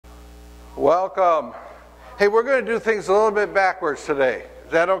Welcome. Hey, we're going to do things a little bit backwards today.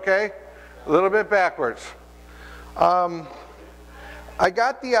 Is that okay? A little bit backwards. I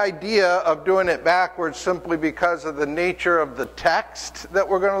got the idea of doing it backwards simply because of the nature of the text that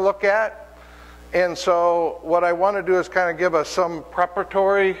we're going to look at. And so what I want to do is kind of give us some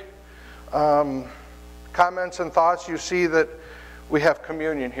preparatory comments and thoughts. You see that we have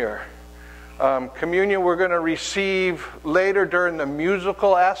communion here. Communion we're going to receive later during the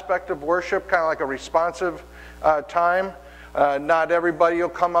musical aspect of worship, kind of like a responsive time. Not everybody will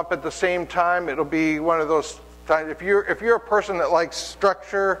come up at the same time. It'll be one of those times. If you're a person that likes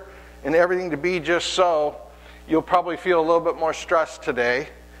structure and everything to be just so, you'll probably feel a little bit more stressed today,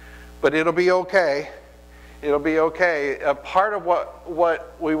 but it'll be okay. It'll be okay. A part of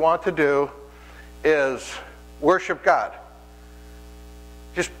what we want to do is worship God.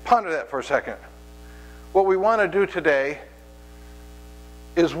 Just ponder that for a second. What we want to do today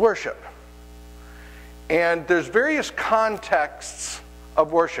is worship. And there's various contexts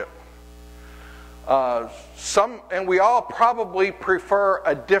of worship. And we all probably prefer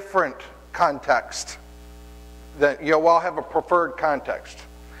a different context. That you'll all have a preferred context.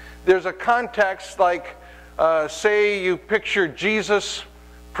 There's a context like, say you picture Jesus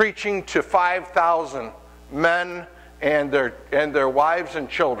preaching to 5,000 men and their wives and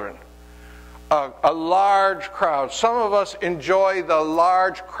children. A large crowd. Some of us enjoy the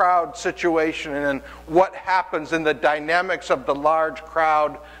large crowd situation and what happens in the dynamics of the large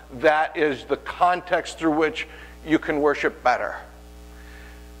crowd. That is the context through which you can worship better.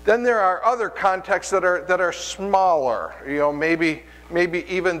 Then there are other contexts that are smaller. You know, maybe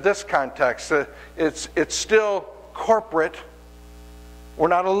even this context. It's still corporate. We're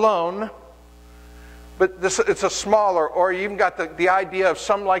not alone. But it's a smaller, or you even got the idea of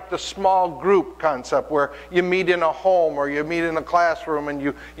some like the small group concept where you meet in a home or you meet in a classroom and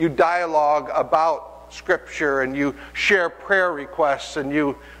you dialogue about Scripture and you share prayer requests and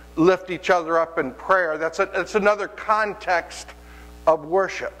you lift each other up in prayer. That's another context of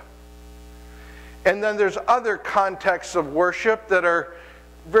worship. And then there's other contexts of worship that are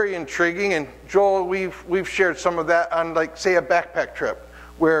very intriguing. And Joel, we've shared some of that on, like, say, a backpack trip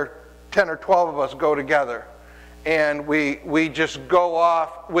where 10 or 12 of us go together and we just go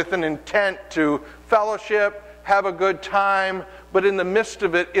off with an intent to fellowship, have a good time, but in the midst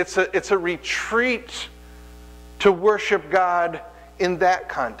of it, it's a retreat to worship God in that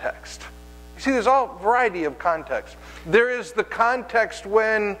context. You see, there's all variety of context. There is the context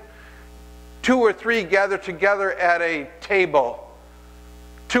when 2 or 3 gather together at a table,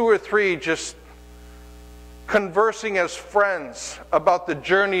 2 or 3 just conversing as friends about the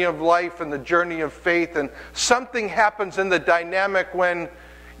journey of life and the journey of faith, and something happens in the dynamic when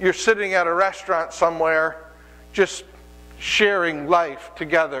you're sitting at a restaurant somewhere just sharing life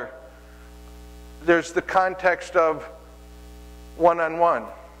together. There's the context of one-on-one,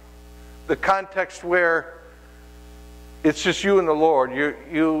 the context where it's just you and the Lord.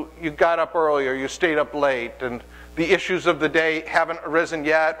 You got up early or you stayed up late and the issues of the day haven't arisen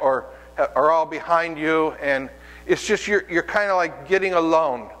yet or are all behind you, and it's just you're kind of like getting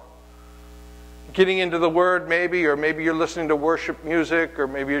alone, getting into the Word maybe, or maybe you're listening to worship music, or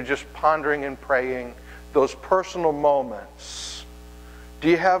maybe you're just pondering and praying. Those personal moments. Do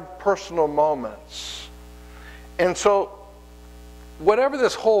you have personal moments? And so whatever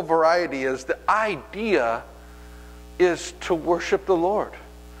this whole variety is, the idea is to worship the Lord,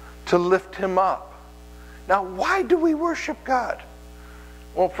 to lift Him up. Now, why do we worship God?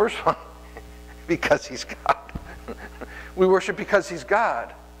 Well, first of all, because He's God. We worship because He's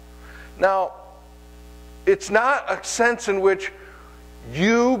God. Now, it's not a sense in which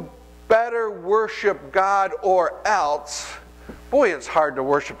you better worship God or else. Boy, it's hard to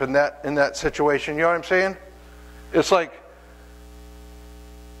worship in that situation. You know what I'm saying? It's like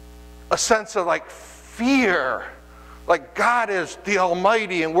a sense of like fear. Like God is the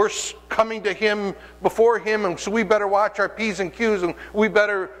Almighty and we're coming to Him, before Him, and so we better watch our P's and Q's and we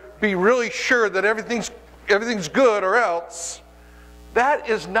better be really sure that everything's good or else. That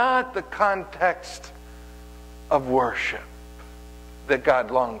is not the context of worship that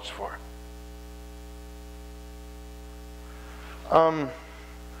God longs for. All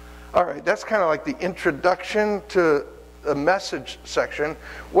right, that's kind of like the introduction to the message section.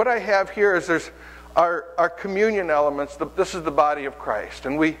 What I have here is there's our communion elements. This is the body of Christ,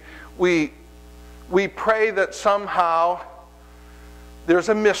 and we pray that somehow there's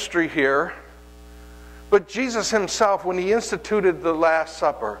a mystery here. But Jesus Himself, when He instituted the Last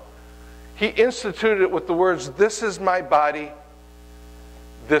Supper, He instituted it with the words, "This is my body,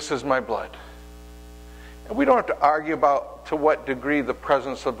 this is my blood." And we don't have to argue about to what degree the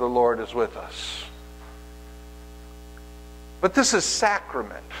presence of the Lord is with us. But this is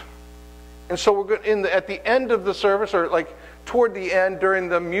sacrament. And so we're going at the end of the service, or like toward the end during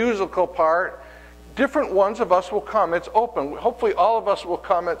the musical part, different ones of us will come. It's open. Hopefully all of us will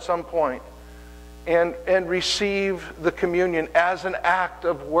come at some point and receive the communion as an act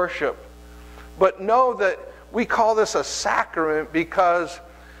of worship. But know that we call this a sacrament because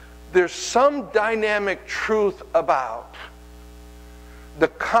there's some dynamic truth about the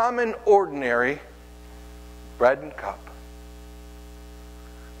common, ordinary bread and cup.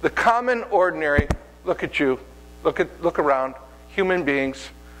 The common, ordinary, look at you, look around, human beings.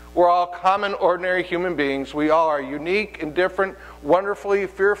 We're all common, ordinary human beings. We all are unique and different, wonderfully,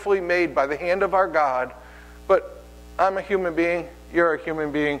 fearfully made by the hand of our God. But I'm a human being, you're a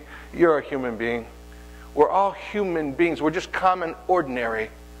human being, you're a human being. We're all human beings. We're just common, ordinary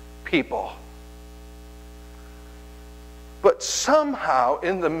people. But somehow,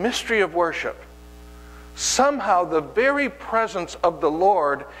 in the mystery of worship, somehow the very presence of the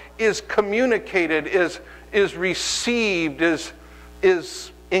Lord is communicated, is received,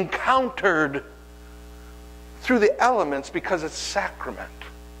 is encountered through the elements because it's sacrament.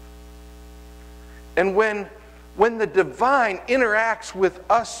 And when the divine interacts with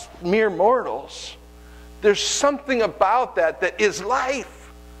us mere mortals, there's something about that is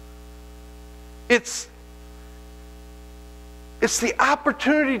life. It's the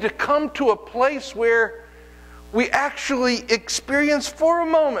opportunity to come to a place where we actually experience for a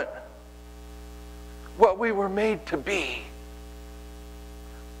moment what we were made to be.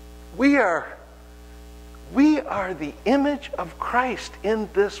 We are the image of Christ in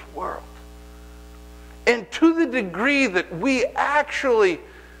this world. And to the degree that we actually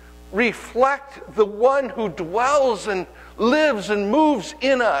reflect the one who dwells and lives and moves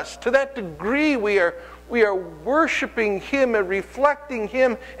in us, to that degree we are worshiping Him and reflecting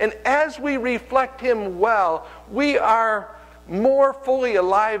Him. And as we reflect Him well, we are more fully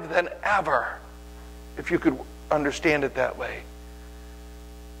alive than ever, if you could understand it that way.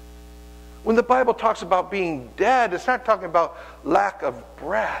 When the Bible talks about being dead, it's not talking about lack of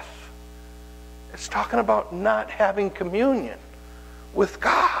breath. It's talking about not having communion with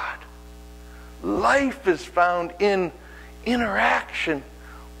God. Life is found in interaction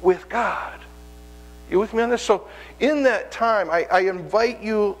with God. You with me on this? So in that time, I invite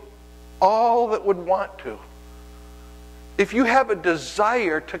you all that would want to. If you have a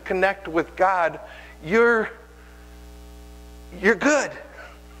desire to connect with God, you're good.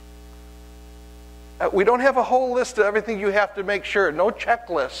 We don't have a whole list of everything you have to make sure. No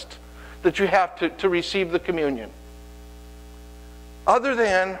checklist that you have to receive the communion. Other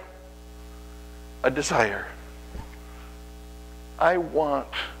than a desire. I want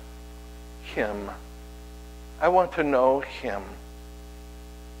Him. I want to know Him.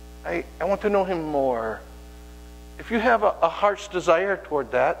 I want to know Him more. If you have a heart's desire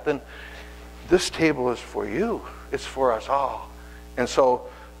toward that, then this table is for you. It's for us all. And so,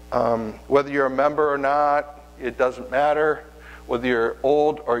 whether you're a member or not, it doesn't matter. Whether you're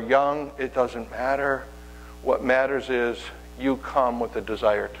old or young, it doesn't matter. What matters is you come with a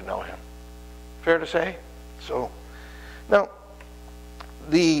desire to know Him. Fair to say? So, now,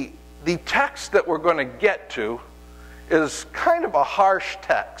 the text that we're going to get to is kind of a harsh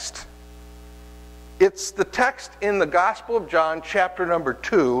text. It's the text in the Gospel of John, chapter number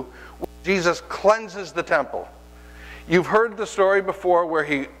 2, where Jesus cleanses the temple. You've heard the story before where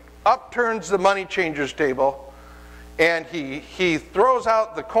He upturns the money changer's table and he throws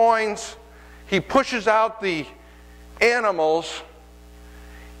out the coins, He pushes out the animals,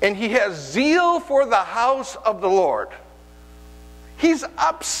 and He has zeal for the house of the Lord. He's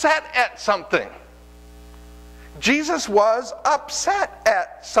upset at something. Jesus was upset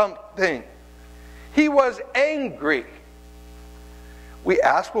at something. He was angry. We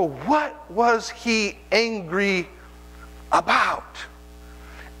ask, well, what was He angry about?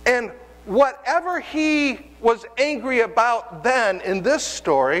 And whatever He was angry about then in this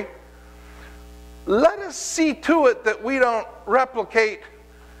story, let us see to it that we don't replicate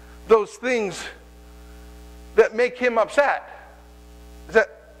those things that make Him upset. Is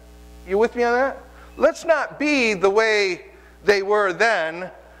that, you with me on that? Let's not be the way they were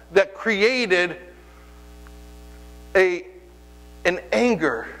then that created an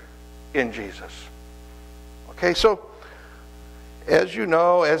anger in Jesus. Okay, so as you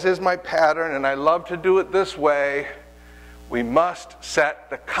know, as is my pattern, and I love to do it this way, we must set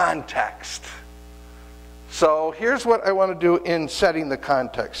the context. So here's what I want to do in setting the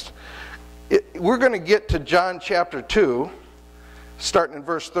context. We're going to get to John chapter 2, starting in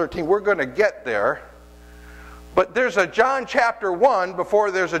verse 13. We're going to get there. But there's a John chapter 1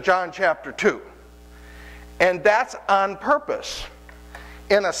 before there's a John chapter 2. And that's on purpose.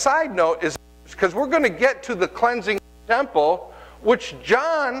 And a side note is, because we're going to get to the cleansing of the temple, which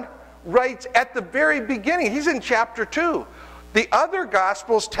John writes at the very beginning. He's in chapter 2. The other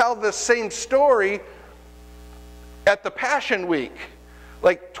Gospels tell the same story at the Passion Week,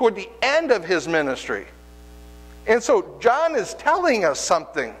 like toward the end of his ministry. And so John is telling us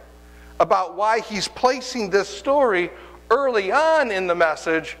something about why he's placing this story early on in the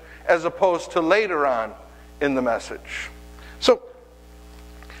message as opposed to later on in the message. So,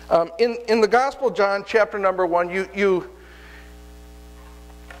 in the Gospel of John, chapter number 1, you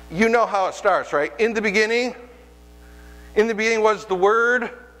know how it starts, right? In the beginning was the Word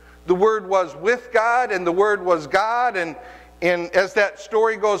was with God, and the Word was God, and as that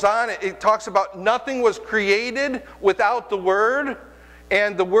story goes on, it talks about nothing was created without the Word,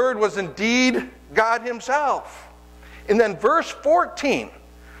 and the Word was indeed God Himself. And then verse 14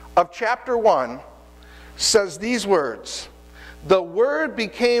 of chapter 1 says these words, "The Word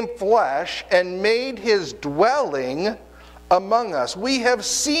became flesh and made His dwelling among us. We have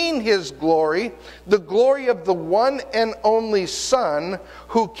seen His glory, the glory of the one and only Son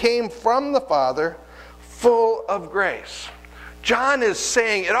who came from the Father, full of grace." John is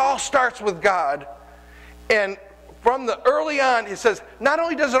saying it all starts with God, and from the early on he says, not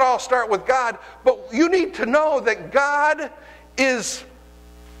only does it all start with God, but you need to know that God is,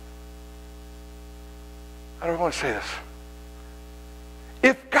 I don't want to say this,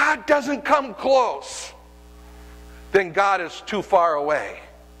 if God doesn't come close, then God is too far away.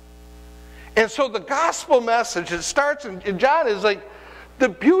 And so the gospel message, it starts, and John is like, the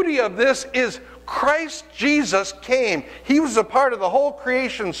beauty of this is Christ Jesus came. He was a part of the whole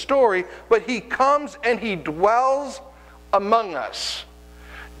creation story, but He comes and He dwells among us.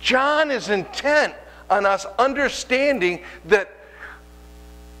 John is intent on us understanding that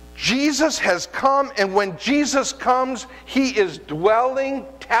Jesus has come, and when Jesus comes, He is dwelling,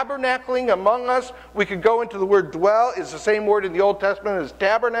 tabernacling among us. We could go into the word dwell. It's the same word in the Old Testament as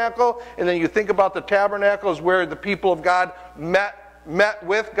tabernacle. And then you think about the tabernacle as where the people of God met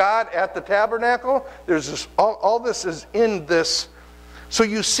with God at the tabernacle. There's this, all this is in this. So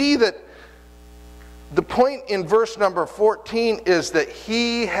you see that the point in verse number 14 is that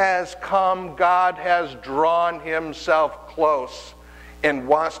He has come, God has drawn Himself close and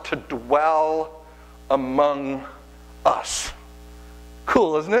wants to dwell among us.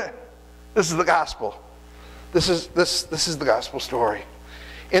 Cool, isn't it? This is the gospel. This is the gospel story.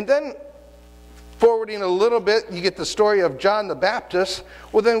 And then forwarding a little bit, you get the story of John the Baptist.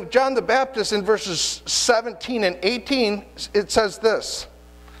 Well, then John the Baptist in verses 17 and 18, it says this: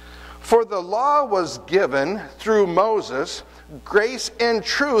 "For the law was given through Moses, grace and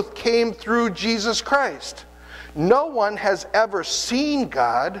truth came through Jesus Christ. No one has ever seen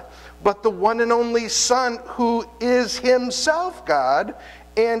God but the one and only Son, who is Himself God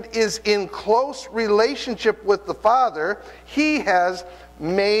and is in close relationship with the Father. He has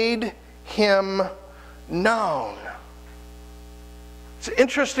made Him known." It's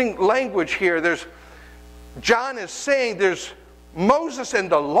interesting language here. John is saying there's Moses and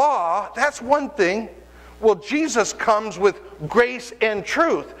the law, that's one thing. Well, Jesus comes with grace and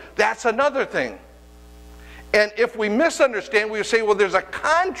truth. That's another thing. And if we misunderstand, we say, well, there's a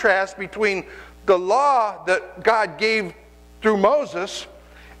contrast between the law that God gave through Moses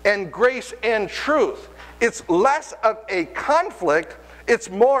and grace and truth. It's less of a conflict, it's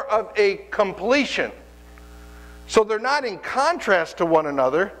more of a completion. So they're not in contrast to one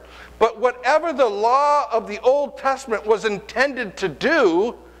another, but whatever the law of the Old Testament was intended to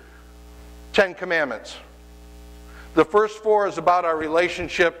do, 10 Commandments. The first 4 is about our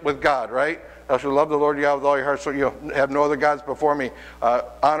relationship with God, right? Thou shalt love the Lord your God with all your heart, so you have no other gods before me.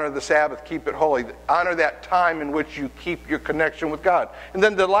 Honor the Sabbath, keep it holy. Honor that time in which you keep your connection with God. And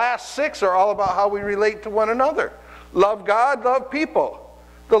then the last 6 are all about how we relate to one another. Love God, love people.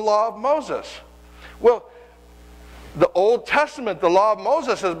 The law of Moses. Well, the Old Testament, the law of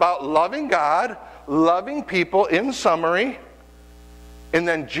Moses, is about loving God, loving people in summary, and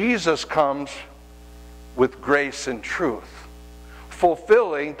then Jesus comes with grace and truth,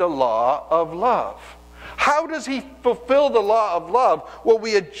 fulfilling the law of love. How does He fulfill the law of love? Well,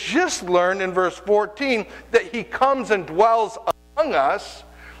 we had just learned in verse 14 that He comes and dwells among us.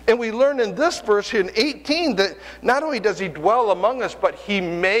 And we learn in this verse here in 18 that not only does He dwell among us, but He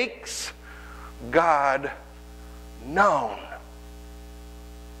makes God known.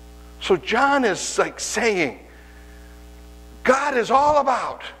 So John is like saying, God is all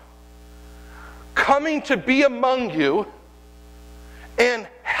about coming to be among you and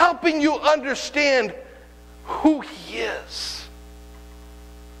helping you understand who he is.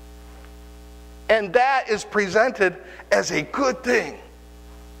 And that is presented as a good thing.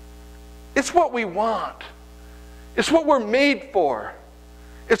 It's what we want. It's what we're made for.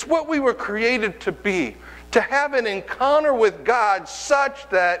 It's what we were created to be. To have an encounter with God such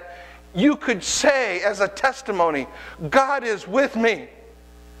that you could say as a testimony, God is with me.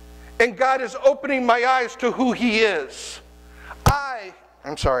 And God is opening my eyes to who he is.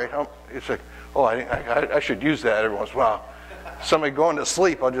 I'm sorry. It's like, oh, I should use that every once in a while. Somebody going to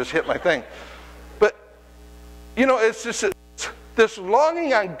sleep, I'll just hit my thing. But, you know, it's just this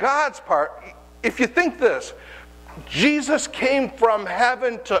longing on God's part. If you think this, Jesus came from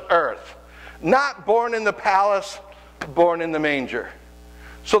heaven to earth. Not born in the palace, born in the manger.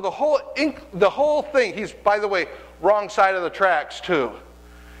 So the whole thing, he's, by the way, wrong side of the tracks too.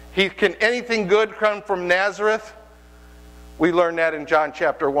 Can anything good come from Nazareth? We learned that in John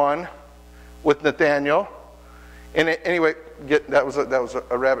chapter 1 with Nathanael. And anyway, that was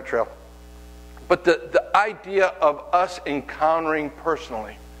a rabbit trail. But the idea of us encountering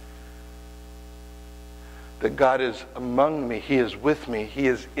personally that God is among me, he is with me, he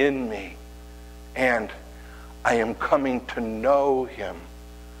is in me, and I am coming to know him.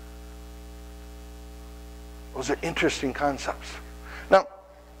 Those are interesting concepts. Now,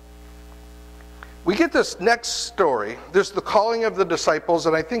 we get this next story. There's the calling of the disciples,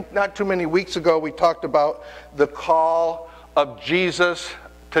 and I think not too many weeks ago we talked about the call of Jesus.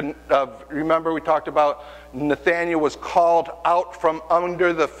 Remember we talked about Nathanael was called out from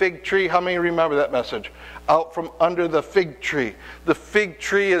under the fig tree. How many remember that message? Out from under the fig tree. The fig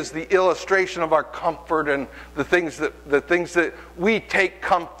tree is the illustration of our comfort and the things that we take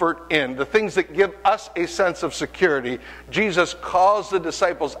comfort in, the things that give us a sense of security. Jesus calls the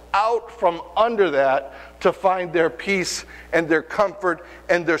disciples out from under that to find their peace and their comfort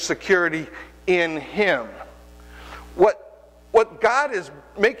and their security in him. What God is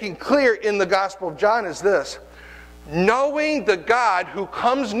making clear in the Gospel of John is this: knowing the God who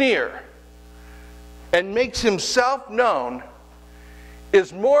comes near and makes himself known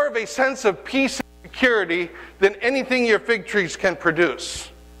is more of a sense of peace and security than anything your fig trees can produce.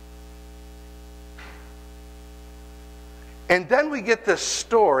 And then we get this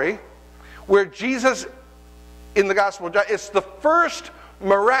story where Jesus, in the Gospel of John, it's the first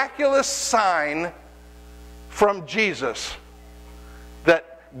miraculous sign from Jesus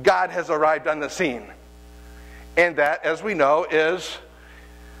that God has arrived on the scene. And that, as we know, is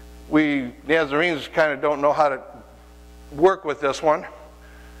we Nazarenes kind of don't know how to work with this one.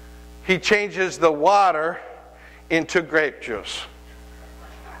 He changes the water into grape juice.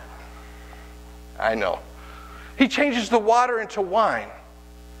 I know. He changes the water into wine,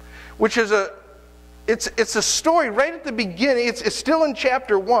 which is it's a story right at the beginning. It's still in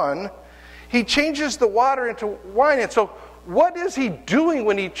chapter 1. He changes the water into wine. And so what is he doing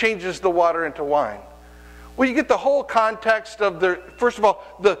when he changes the water into wine? Well, you get the whole context of first of all,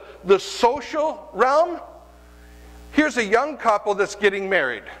 the social realm. Here's a young couple that's getting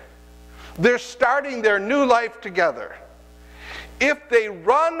married. They're starting their new life together. If they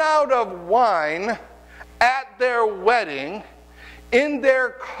run out of wine at their wedding, in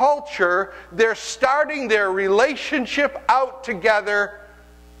their culture, they're starting their relationship out together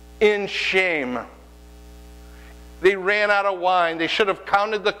in shame. They ran out of wine. They should have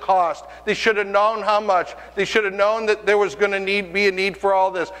counted the cost. They should have known how much. They should have known that there was going to be a need for all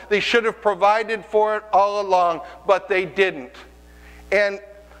this. They should have provided for it all along, but they didn't. And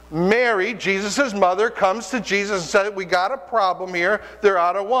Mary, Jesus' mother, comes to Jesus and said, we got a problem here. They're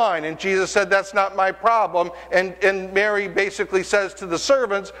out of wine. And Jesus said, that's not my problem. And Mary basically says to the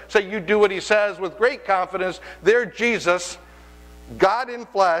servants, say, you do what he says with great confidence. They're Jesus, God in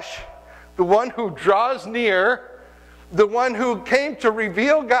flesh, the one who draws near, the one who came to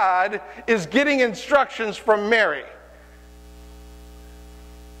reveal God, is getting instructions from Mary,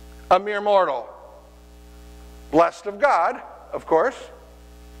 a mere mortal. Blessed of God, of course.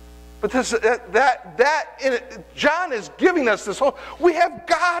 But John is giving us this whole, we have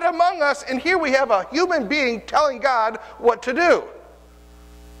God among us, and here we have a human being telling God what to do.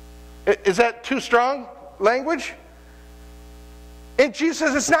 Is that too strong language? And Jesus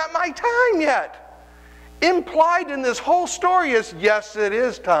says, it's not my time yet. Implied in this whole story is, yes, it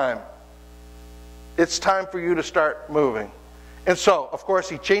is time. It's time for you to start moving. And so, of course,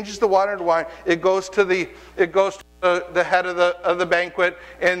 he changes the water into wine. It goes to the head of the banquet,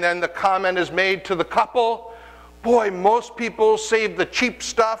 and then the comment is made to the couple. Boy, most people save the cheap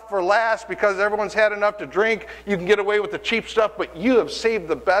stuff for last because everyone's had enough to drink. You can get away with the cheap stuff, but you have saved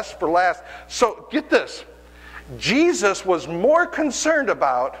the best for last. So, get this. Jesus was more concerned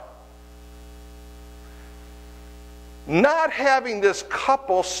about not having this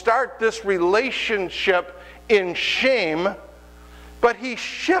couple start this relationship in shame, but he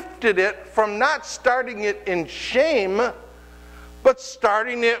shifted it from not starting it in shame, but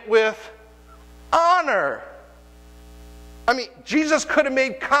starting it with honor. I mean, Jesus could have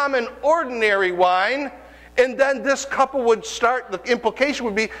made common, ordinary wine, and then this couple would start, the implication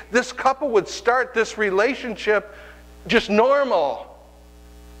would be, this couple would start this relationship just normal.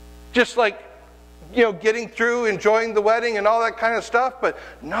 Just like, getting through, enjoying the wedding and all that kind of stuff. But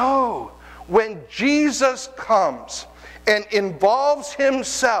no, when Jesus comes and involves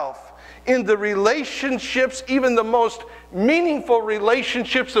himself in the relationships, even the most meaningful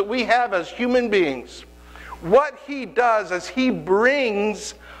relationships that we have as human beings, what he does is he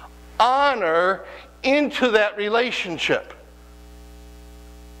brings honor into that relationship.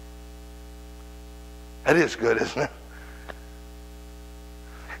 That is good, isn't it?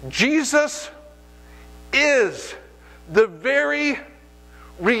 Jesus is the very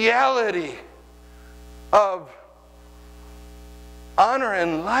reality of honor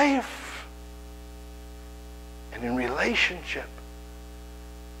in life and in relationship.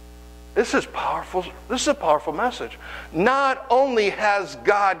 This is powerful. This is a powerful message. Not only has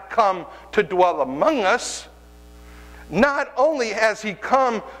God come to dwell among us, not only has he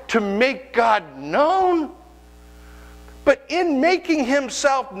come to make God known, but in making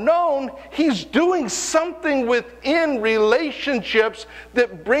himself known, he's doing something within relationships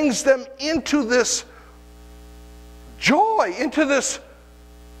that brings them into this joy, into this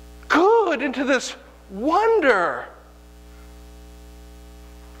good, into this wonder.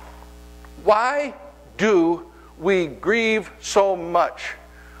 Why do we grieve so much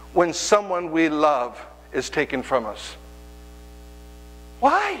when someone we love is taken from us?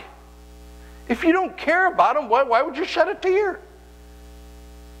 Why? If you don't care about them, why would you shed a tear?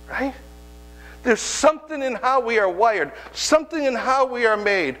 Right? There's something in how we are wired, something in how we are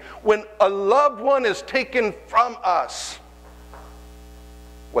made. When a loved one is taken from us,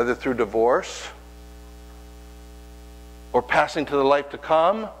 whether through divorce or passing to the life to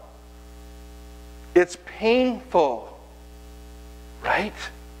come, it's painful, right?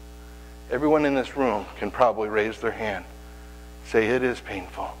 Everyone in this room can probably raise their hand. Say, it is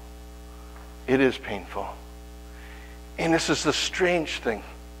painful. It is painful. And this is the strange thing.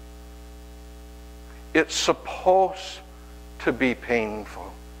 It's supposed to be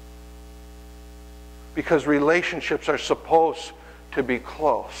painful. Because relationships are supposed to be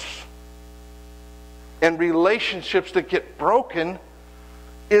close. And relationships that get broken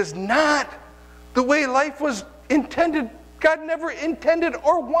is not the way life was intended. God never intended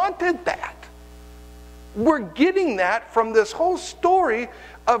or wanted that. We're getting that from this whole story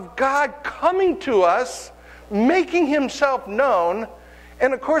of God coming to us, making himself known.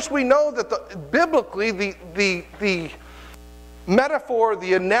 And of course we know that biblically the metaphor,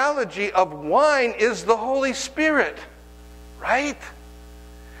 the analogy of wine is the Holy Spirit, right?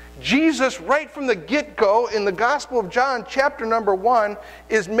 Jesus, right from the get-go in the Gospel of John, chapter number 1,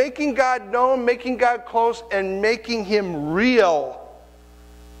 is making God known, making God close, and making him real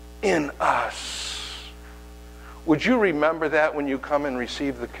in us. Would you remember that when you come and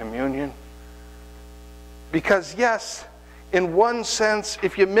receive the communion? Because yes, in one sense,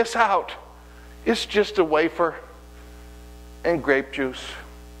 if you miss out, it's just a wafer and grape juice.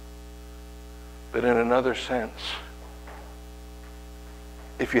 But in another sense,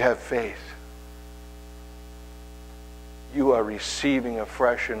 if you have faith, you are receiving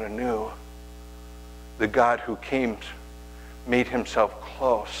afresh and anew the God who came, made himself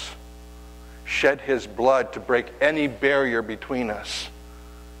close, shed his blood to break any barrier between us,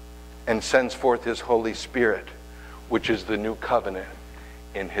 and sends forth his Holy Spirit, which is the new covenant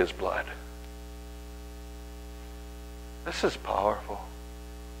in his blood. This is powerful.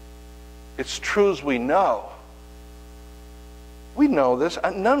 It's truths we know. We know this.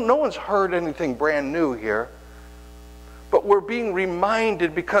 No one's heard anything brand new here. But we're being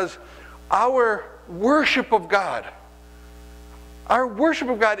reminded because our worship of God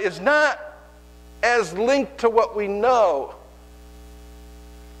is not as linked to what we know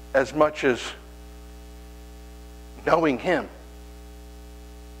as much as knowing him.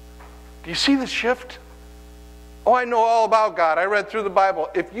 Do you see the shift? Oh, I know all about God. I read through the Bible.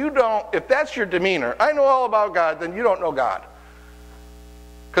 If that's your demeanor, I know all about God, then you don't know God.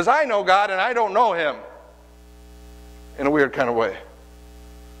 Because I know God and I don't know him. In a weird kind of way.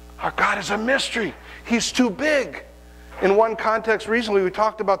 Our God is a mystery. He's too big. In one context recently, we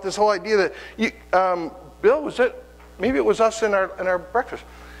talked about this whole idea that, Bill, was it? Maybe it was us in our breakfast.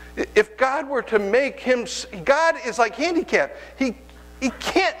 If God were to make him, God is like handicapped. He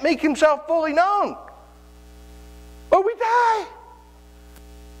can't make himself fully known. or we die.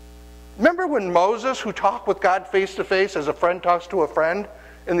 Remember when Moses, who talked with God face to face as a friend talks to a friend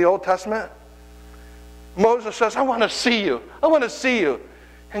in the Old Testament? Moses says, I want to see you. I want to see you.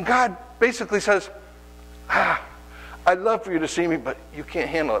 And God basically says, I'd love for you to see me, but you can't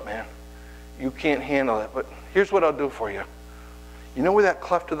handle it, man. You can't handle it. But here's what I'll do for you. You know where that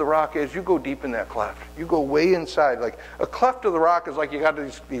cleft of the rock is? You go deep in that cleft. You go way inside. Like a cleft of the rock is like you got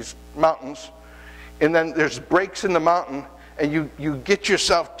these mountains, and then there's breaks in the mountain, and you get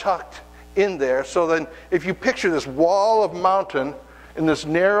yourself tucked in there. So then if you picture this wall of mountain in this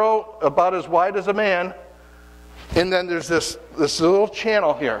narrow, about as wide as a man, and then there's this little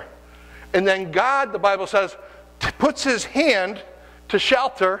channel here. And then God, the Bible says, puts his hand to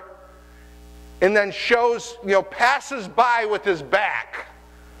shelter and then shows, passes by with his back.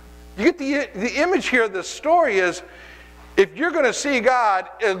 You get the image here of this story is, if you're going to see God,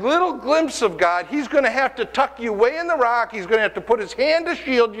 a little glimpse of God, he's going to have to tuck you way in the rock. He's going to have to put his hand to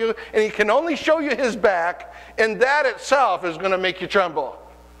shield you, and he can only show you his back, and that itself is going to make you tremble.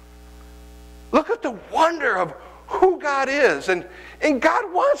 Look at the wonder of who God is, and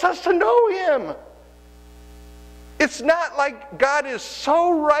God wants us to know him. It's not like God is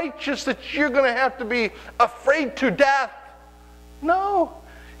so righteous that you're going to have to be afraid to death. No,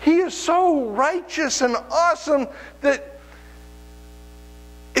 he is so righteous and awesome that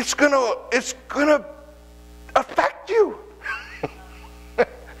it's going to affect you.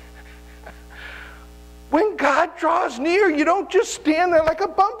 When God draws near, you don't just stand there like a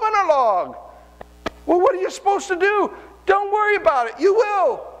bump on a log. Well, what are you supposed to do? Don't worry about it. You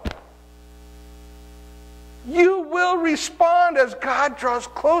will. You will respond as God draws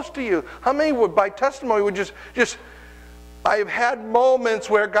close to you. How many would, by testimony, would just I've had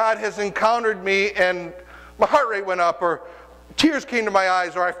moments where God has encountered me and my heart rate went up, or tears came to my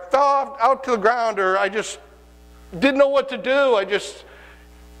eyes, or I fell out to the ground, or I just didn't know what to do.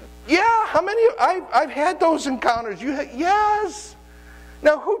 How many? I've had those encounters. Yes.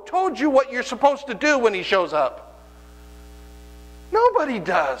 Now, who told you what you're supposed to do when he shows up? Nobody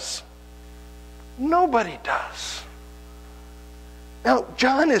does. Nobody does. Now,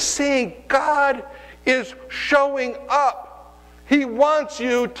 John is saying God is showing up. He wants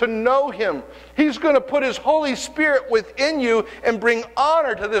you to know him. He's going to put his Holy Spirit within you and bring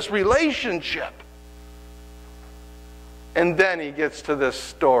honor to this relationship. And then he gets to this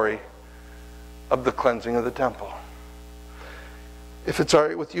story of the cleansing of the temple. If it's all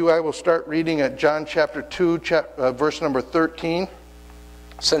right with you, I will start reading at John chapter 2, verse number 13.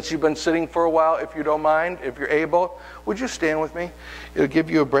 Since you've been sitting for a while, if you don't mind, if you're able, would you stand with me? It'll give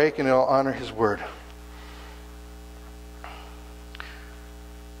you a break and it'll honor his word.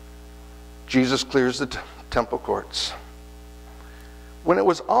 Jesus clears the temple courts. When it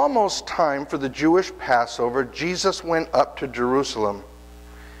was almost time for the Jewish Passover, Jesus went up to Jerusalem.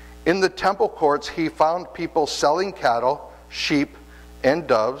 In the temple courts, he found people selling cattle, sheep, and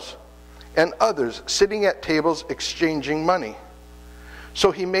doves, and others sitting at tables exchanging money. So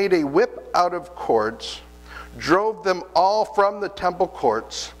he made a whip out of cords, drove them all from the temple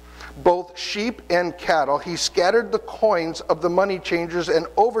courts, both sheep and cattle. He scattered the coins of the money changers and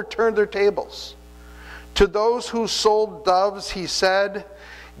overturned their tables. To those who sold doves, he said,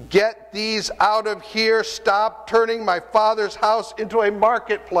 "Get these out of here. Stop turning my Father's house into a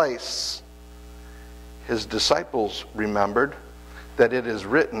marketplace." His disciples remembered that it is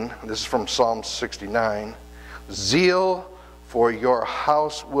written, this is from Psalm 69, "Zeal for your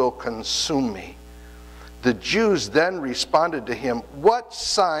house will consume me." The Jews then responded to him, "What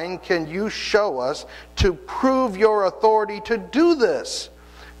sign can you show us to prove your authority to do this?"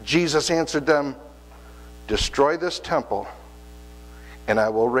 Jesus answered them, "Destroy this temple, and I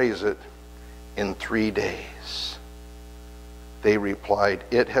will raise it in 3 days." They replied,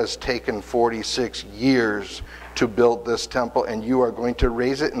 "It has taken 46 years to build this temple, and you are going to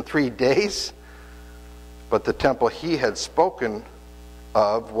raise it in 3 days?" But the temple he had spoken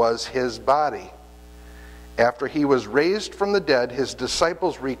of was his body. After he was raised from the dead, his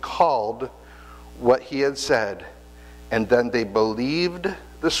disciples recalled what he had said, and then they believed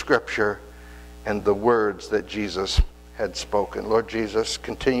the scripture and the words that Jesus had spoken. Lord Jesus,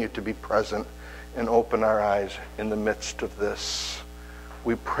 continue to be present and open our eyes in the midst of this.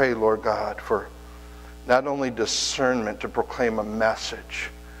 We pray, Lord God, for not only discernment to proclaim a message,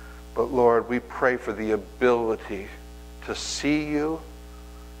 but Lord, we pray for the ability to see you,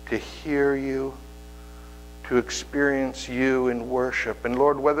 to hear you, to experience you in worship. And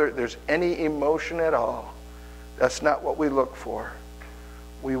Lord, whether there's any emotion at all, that's not what we look for.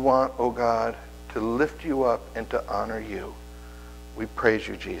 We want, oh God, to lift you up and to honor you. We praise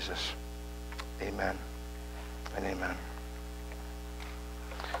you, Jesus. Amen. and amen.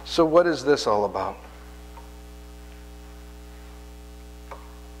 So what is this all about?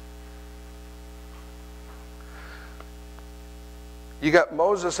 You got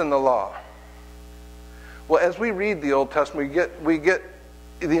Moses and the law. Well, as we read the Old Testament, we get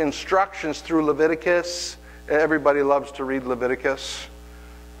the instructions through Leviticus. Everybody loves to read Leviticus.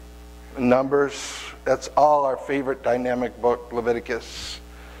 Numbers, that's all our favorite dynamic book, Leviticus.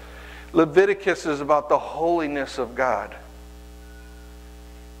 Leviticus is about the holiness of God.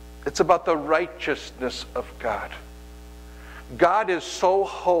 It's about the righteousness of God. God is so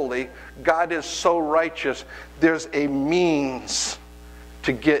holy, God is so righteous, there's a means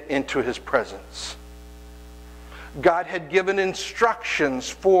to get into his presence. God had given instructions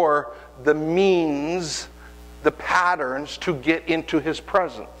for the means, the patterns to get into his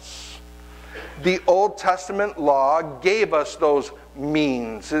presence. The Old Testament law gave us those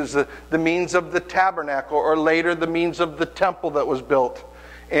means. Is the means of the tabernacle, or later the means of the temple that was built,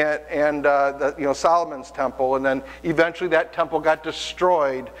 and Solomon's temple, and then eventually that temple got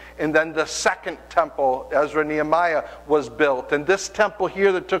destroyed, and then the second temple, Ezra Nehemiah, was built. And this temple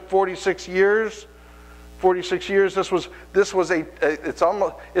here that took 46 years.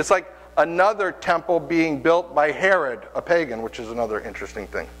 It's like another temple being built by Herod, a pagan, which is another interesting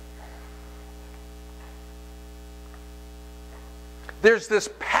thing. There's this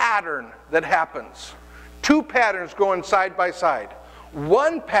pattern that happens. Two patterns going side by side.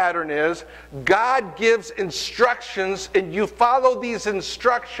 One pattern is God gives instructions, and you follow these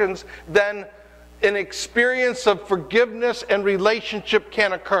instructions, then an experience of forgiveness and relationship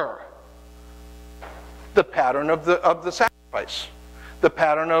can occur. The pattern of the sacrifice. The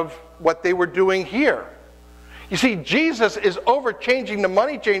pattern of what they were doing here. You see, Jesus is overchanging the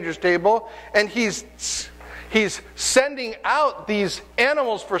money changers table, and he's sending out these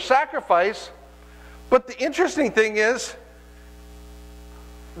animals for sacrifice. But the interesting thing is,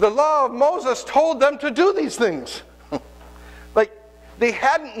 the law of Moses told them to do these things. Like, they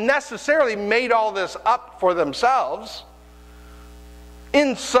hadn't necessarily made all this up for themselves.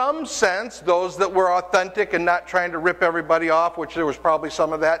 In some sense, those that were authentic and not trying to rip everybody off, which there was probably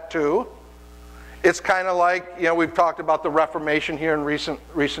some of that too. It's kind of like, we've talked about the Reformation here in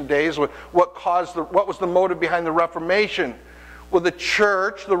recent days. What was the motive behind the Reformation? Well, the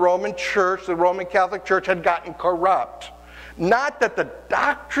church, the Roman church, the Roman Catholic Church had gotten corrupt. Not that the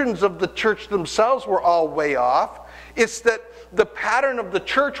doctrines of the church themselves were all way off. It's that the pattern of the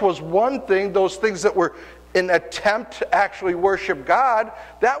church was one thing, those things that were an attempt to actually worship God,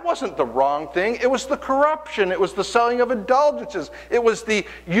 that wasn't the wrong thing. It was the corruption. It was the selling of indulgences. It was the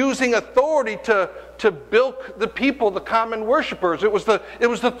using authority to bilk the people, the common worshipers. It was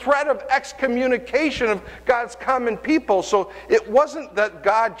the threat of excommunication of God's common people. So it wasn't that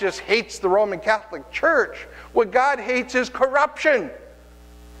God just hates the Roman Catholic Church. What God hates is corruption.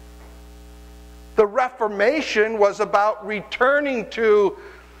 The Reformation was about returning to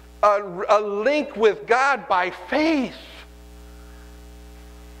a link with God by faith.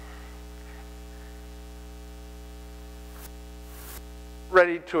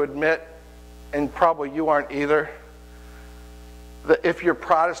 Ready to admit, and probably you aren't either, that if you're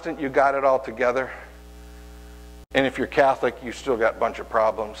Protestant, you got it all together. And if you're Catholic, you still got a bunch of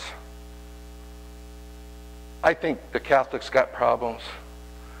problems. I think the Catholics got problems.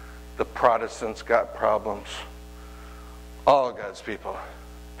 The Protestants got problems. All God's people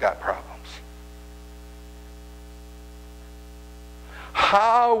got problems.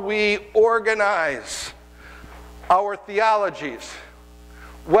 How we organize our theologies,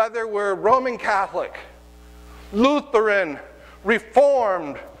 whether we're Roman Catholic, Lutheran,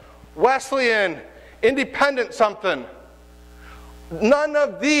 Reformed, Wesleyan, Independent something, none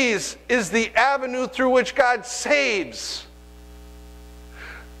of these is the avenue through which God saves.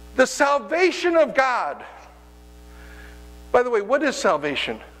 The salvation of God. By the way, what is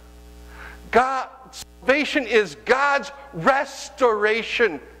salvation? Salvation is God's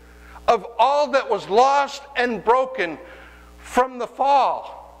restoration of all that was lost and broken from the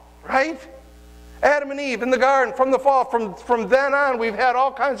fall, right? Adam and Eve in the garden, from the fall, from then on, we've had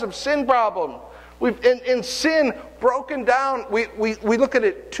all kinds of sin problems. We've in sin broken down. We look at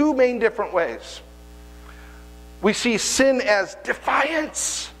it two main different ways. We see sin as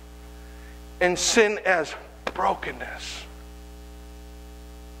defiance and sin as brokenness.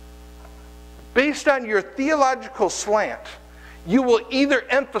 Based on your theological slant, you will either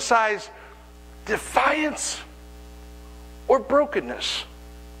emphasize defiance or brokenness.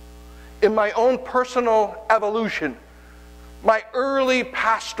 In my own personal evolution, my early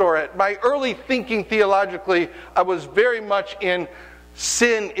pastorate, my early thinking theologically, I was very much in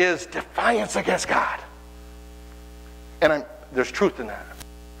sin is defiance against God. And there's truth in that.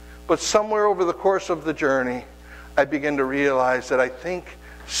 But somewhere over the course of the journey, I begin to realize that I think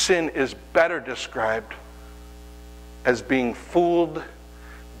sin is better described as being fooled,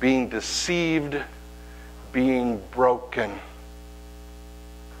 being deceived, being broken.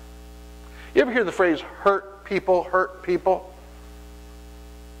 You ever hear the phrase hurt people, hurt people?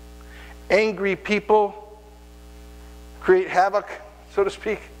 Angry people create havoc, so to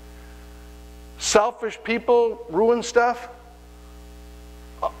speak. Selfish people ruin stuff.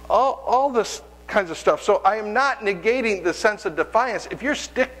 All this kinds of stuff. So I am not negating the sense of defiance. If you're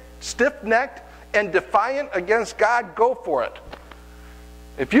stiff-necked and defiant against God, go for it.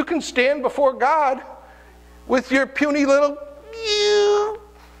 If you can stand before God with your puny little,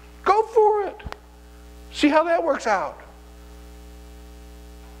 go for it. See how that works out.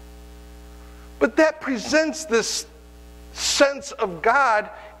 But that presents this sense of God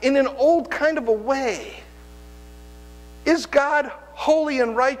in an old kind of a way. Is God holy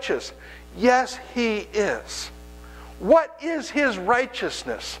and righteous? Yes, He is. What is His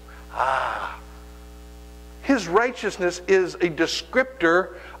righteousness? His righteousness is a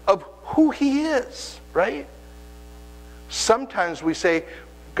descriptor of who He is, right? Sometimes we say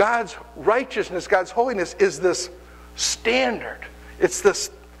God's righteousness, God's holiness is this standard. It's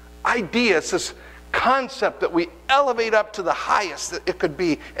this idea, it's this concept that we elevate up to the highest that it could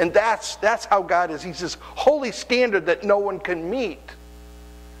be. And that's how God is. He's this holy standard that no one can meet.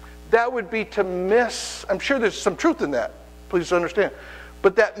 That would be to miss, I'm sure there's some truth in that, please understand,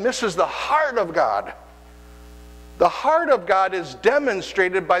 but that misses the heart of God. The heart of God is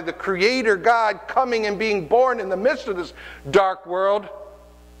demonstrated by the Creator God coming and being born in the midst of this dark world,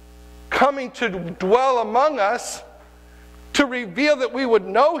 coming to dwell among us, to reveal that we would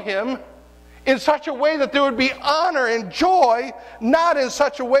know Him in such a way that there would be honor and joy, not in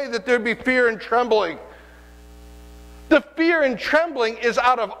such a way that there would be fear and trembling. The fear and trembling is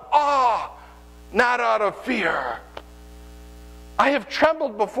out of awe, not out of fear. I have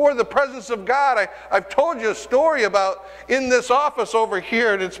trembled before the presence of God. I've told you a story about in this office over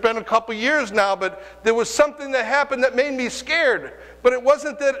here, and it's been a couple years now, but there was something that happened that made me scared. But it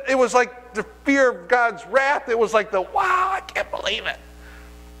wasn't that it was like the fear of God's wrath. It was like wow, I can't believe it.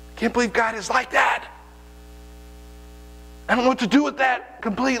 Can't believe God is like that. I don't know what to do with that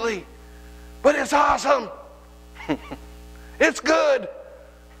completely. But it's awesome. It's good.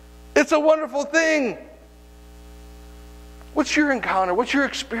 It's a wonderful thing. What's your encounter? What's your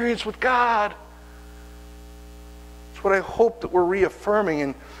experience with God? It's what I hope that we're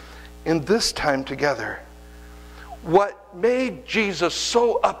reaffirming in this time together. What made Jesus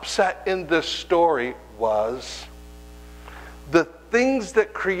so upset in this story was the things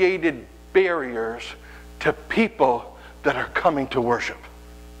that created barriers to people that are coming to worship.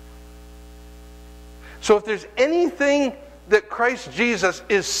 So if there's anything that Christ Jesus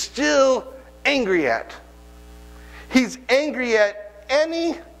is still angry at, He's angry at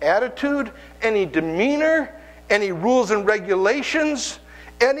any attitude, any demeanor, any rules and regulations,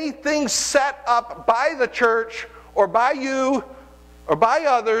 anything set up by the church or by you or by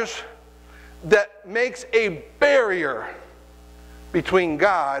others that makes a barrier between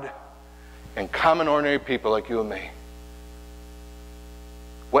God and common ordinary people like you and me.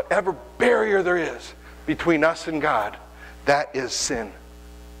 Whatever barrier there is between us and God, that is sin.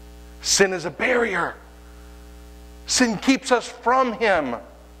 Sin is a barrier. Sin keeps us from Him.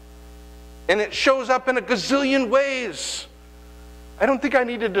 And it shows up in a gazillion ways. I don't think I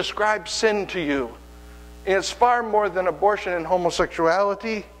need to describe sin to you. It's far more than abortion and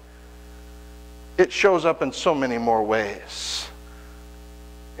homosexuality. It shows up in so many more ways.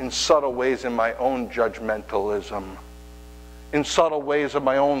 In subtle ways in my own judgmentalism. In subtle ways of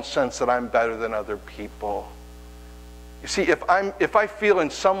my own sense that I'm better than other people. You see, if I feel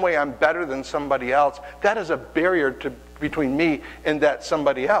in some way I'm better than somebody else, that is a barrier between me and that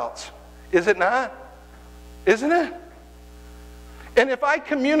somebody else. Is it not? Isn't it? And if I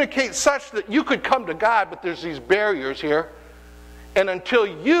communicate such that you could come to God, but there's these barriers here, and until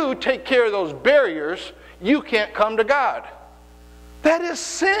you take care of those barriers, you can't come to God. That is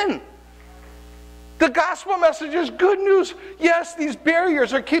sin. The gospel message is good news. Yes, these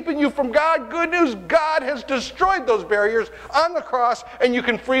barriers are keeping you from God. Good news, God has destroyed those barriers on the cross and you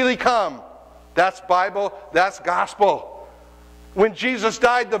can freely come. That's Bible, that's gospel. When Jesus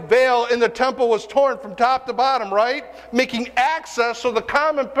died, the veil in the temple was torn from top to bottom, right? Making access so the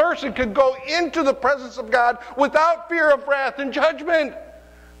common person could go into the presence of God without fear of wrath and judgment.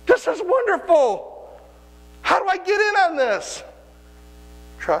 This is wonderful. How do I get in on this?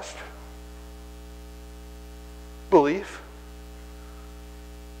 Trust. Belief.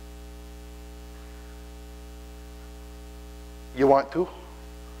 You want to?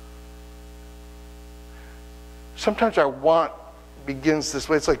 Sometimes our want begins this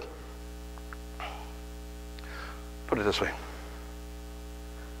way. It's like, put it this way.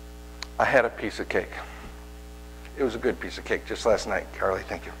 I had a piece of cake. It was a good piece of cake just last night. Carly,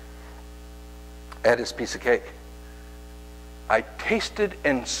 thank you. I had this piece of cake. I tasted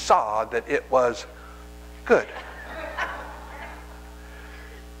and saw that it was good,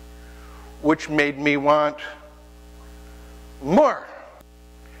 which made me want more.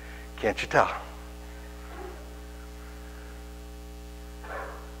 Can't you tell?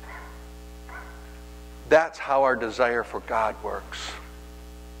 That's how our desire for God works.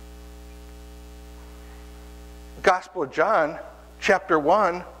 Gospel of John, chapter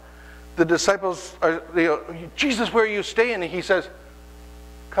 1, the disciples are, Jesus, where are you staying? And he says,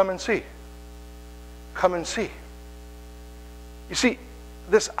 come and see. Come and see. You see,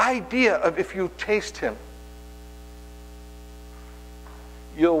 this idea of if you taste him,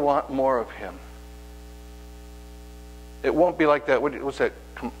 you'll want more of him. It won't be like that. What's that?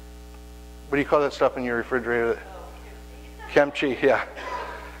 What do you call that stuff in your refrigerator? Kimchi, yeah.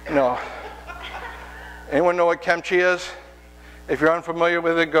 No. Anyone know what kimchi is? If you're unfamiliar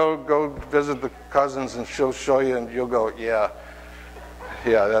with it, go visit the cousins and she'll show you and you'll go, yeah,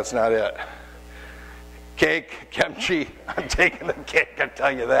 that's not it. Cake, kimchi, I'm taking the cake, I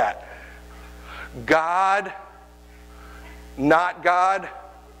tell you that. God, not God,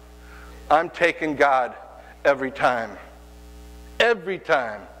 I'm taking God every time. Every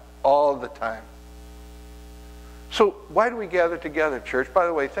time, all the time. So why do we gather together, church? By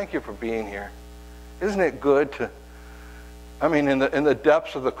the way, thank you for being here. Isn't it good to, I mean, in the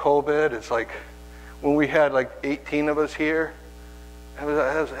depths of the COVID, it's like when we had like 18 of us here, it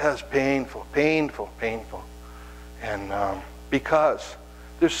was painful. And because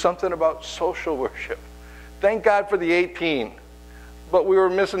there's something about social worship. Thank God for the 18, but we were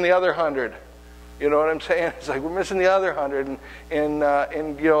missing the other 100. You know what I'm saying? It's like we're missing the other 100,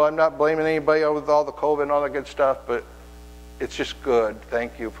 and you know, I'm not blaming anybody with all the COVID and all that good stuff, but it's just good.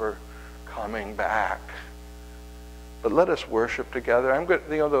 Thank you for coming back. But let us worship together. I'm going.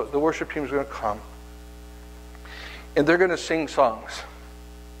 You know, the worship team is going to come, and they're going to sing songs.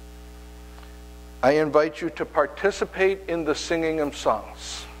 I invite you to participate in the singing of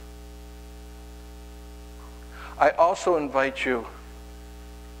songs. I also invite you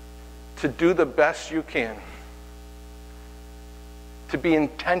to do the best you can, to be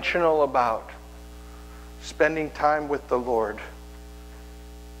intentional about spending time with the Lord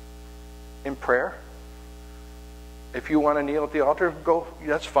in prayer. If you want to kneel at the altar, go,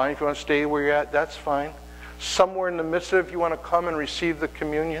 that's fine. If you want to stay where you're at, that's fine. Somewhere in the midst of it, if you want to come and receive the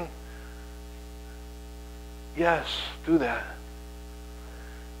communion, yes, do that.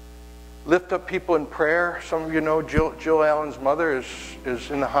 Lift up people in prayer. Some of you know Jill Allen's mother is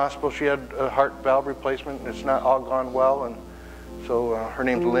in the hospital. She had a heart valve replacement, and it's not all gone well. And so her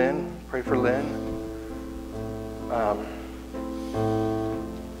name's Lynn. Pray for Lynn.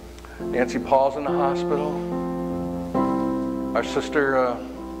 Nancy Paul's in the hospital. Our sister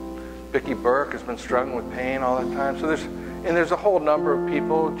Vicki Burke has been struggling with pain all the time. So there's a whole number of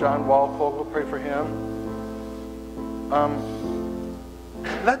people. John Walpole, pray for him.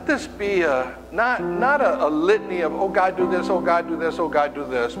 Let this be not a litany of, oh God do this, oh God do this, oh God do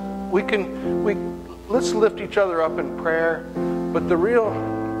this. Let's lift each other up in prayer. But the real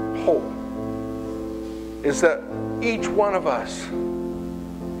hope is that each one of us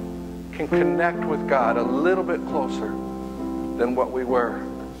can connect with God a little bit closer than what we were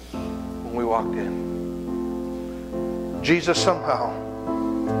when we walked in. Jesus, somehow,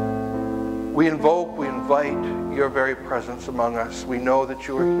 we invite your very presence among us. We know that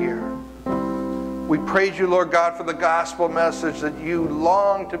you are here. We praise you, Lord God, for the gospel message that you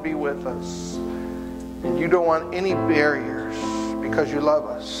long to be with us. And you don't want any barriers because you love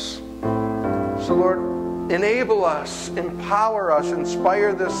us. So, Lord, enable us, empower us,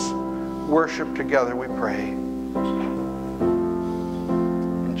 inspire this worship together, we pray.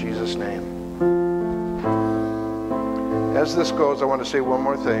 In Jesus' name. As this goes, I want to say one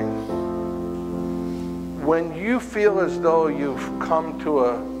more thing. When you feel as though you've come to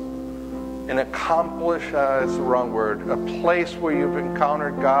an accomplished, it's the wrong word, a place where you've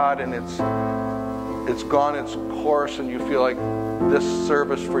encountered God and it's gone its course and you feel like this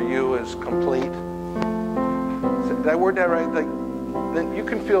service for you is complete. Did I word that right? Then you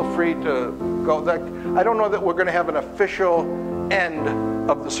can feel free to go. I don't know that we're going to have an official end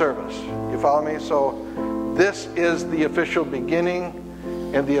of the service. You follow me? So this is the official beginning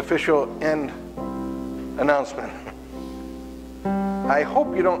and the official end announcement. I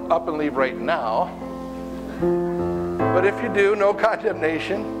hope you don't up and leave right now. But if you do, no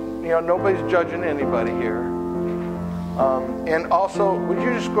condemnation. Nobody's judging anybody here. And also, would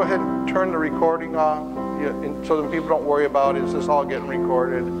you just go ahead and turn the recording off, so that people don't worry about, is this all getting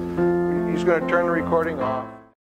recorded? He's going to turn the recording off.